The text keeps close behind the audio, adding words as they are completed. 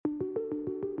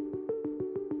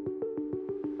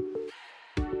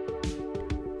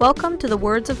Welcome to the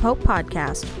Words of Hope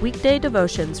podcast, weekday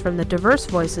devotions from the diverse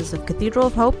voices of Cathedral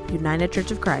of Hope, United Church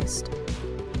of Christ.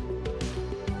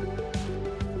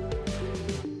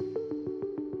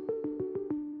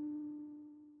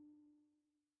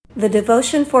 The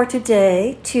devotion for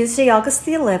today, Tuesday, August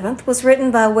the 11th, was written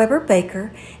by Weber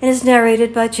Baker and is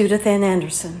narrated by Judith Ann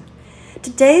Anderson.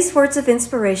 Today's words of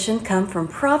inspiration come from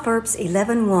Proverbs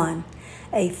 11:1.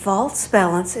 A false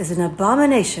balance is an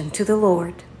abomination to the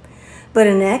Lord, but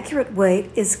an accurate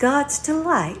weight is God's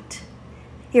delight.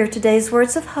 Here are today's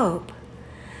words of hope.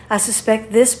 I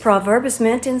suspect this proverb is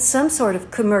meant in some sort of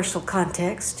commercial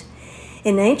context.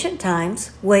 In ancient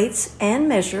times, weights and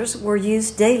measures were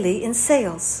used daily in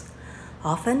sales.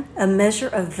 Often, a measure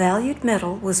of valued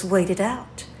metal was weighted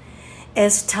out.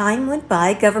 As time went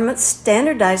by, governments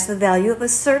standardized the value of a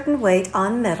certain weight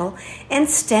on metal and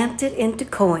stamped it into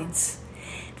coins.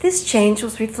 This change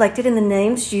was reflected in the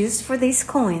names used for these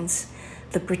coins: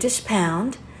 the British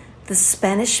pound, the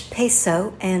Spanish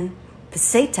peso, and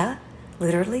peseta,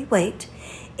 literally weight.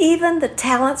 Even the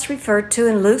talents referred to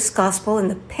in Luke's Gospel in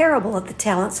the parable of the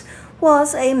talents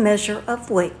was a measure of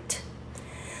weight.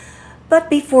 But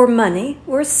before money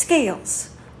were scales,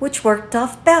 which worked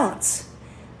off balance,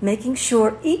 making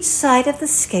sure each side of the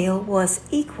scale was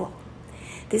equal.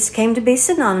 This came to be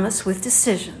synonymous with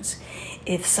decisions.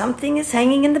 If something is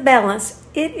hanging in the balance,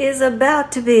 it is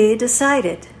about to be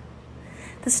decided.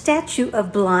 The statue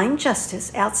of blind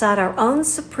justice outside our own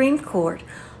Supreme Court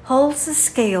holds the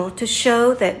scale to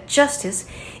show that justice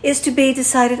is to be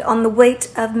decided on the weight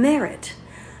of merit,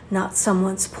 not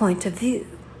someone's point of view.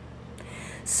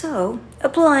 So,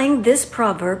 applying this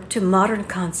proverb to modern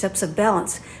concepts of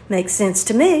balance makes sense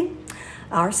to me.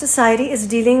 Our society is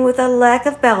dealing with a lack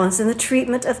of balance in the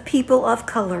treatment of people of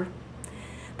color.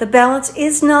 The balance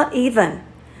is not even.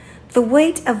 The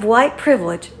weight of white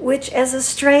privilege, which as a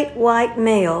straight white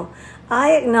male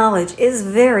I acknowledge is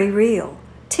very real,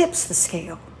 tips the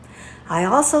scale. I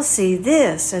also see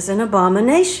this as an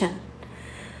abomination.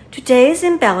 Today's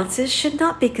imbalances should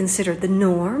not be considered the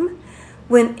norm.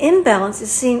 When imbalance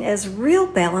is seen as real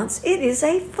balance, it is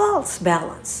a false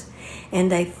balance.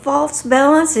 And a false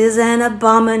balance is an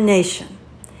abomination.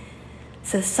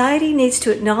 Society needs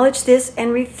to acknowledge this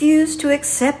and refuse to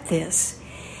accept this.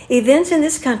 Events in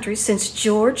this country since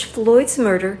George Floyd's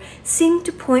murder seem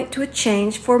to point to a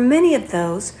change for many of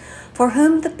those for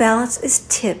whom the balance is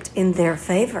tipped in their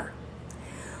favor.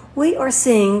 We are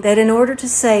seeing that in order to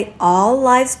say all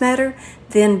lives matter,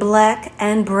 then black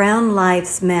and brown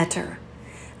lives matter.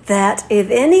 That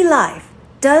if any life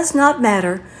does not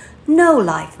matter, no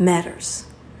life matters.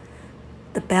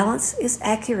 The balance is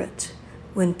accurate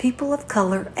when people of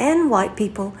color and white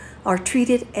people are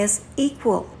treated as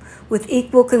equal, with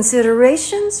equal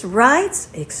considerations, rights,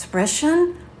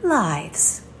 expression,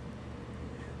 lives.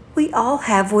 We all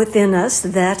have within us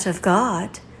that of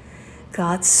God.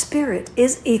 God's Spirit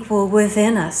is equal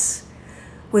within us.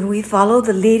 When we follow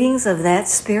the leadings of that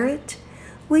Spirit,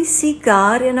 we see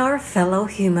God in our fellow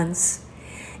humans.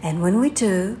 And when we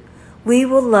do, we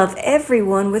will love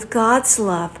everyone with God's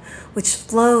love, which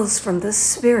flows from the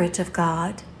Spirit of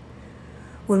God.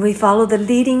 When we follow the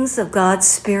leadings of God's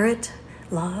Spirit,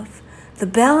 love, the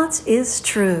balance is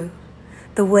true.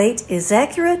 The weight is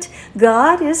accurate.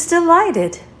 God is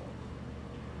delighted.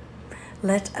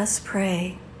 Let us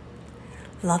pray.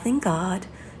 Loving God,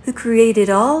 who created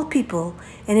all people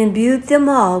and imbued them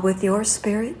all with your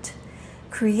Spirit,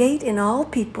 create in all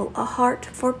people a heart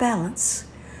for balance,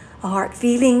 a heart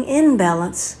feeling in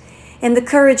balance, and the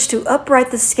courage to upright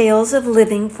the scales of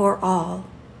living for all.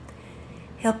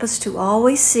 Help us to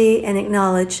always see and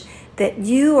acknowledge that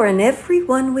you are in every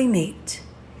one we meet.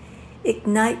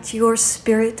 Ignite your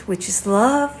Spirit, which is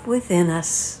love, within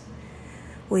us.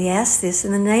 We ask this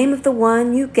in the name of the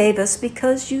one you gave us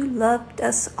because you loved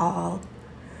us all.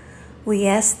 We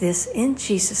ask this in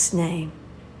Jesus' name.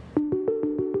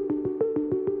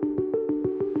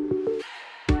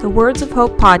 The Words of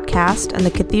Hope podcast and the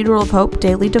Cathedral of Hope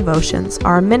daily devotions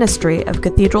are a ministry of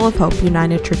Cathedral of Hope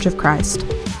United Church of Christ.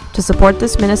 To support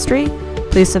this ministry,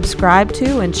 please subscribe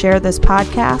to and share this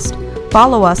podcast,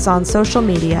 follow us on social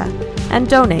media, and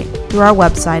donate through our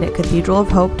website at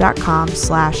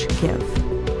cathedralofhope.com/give.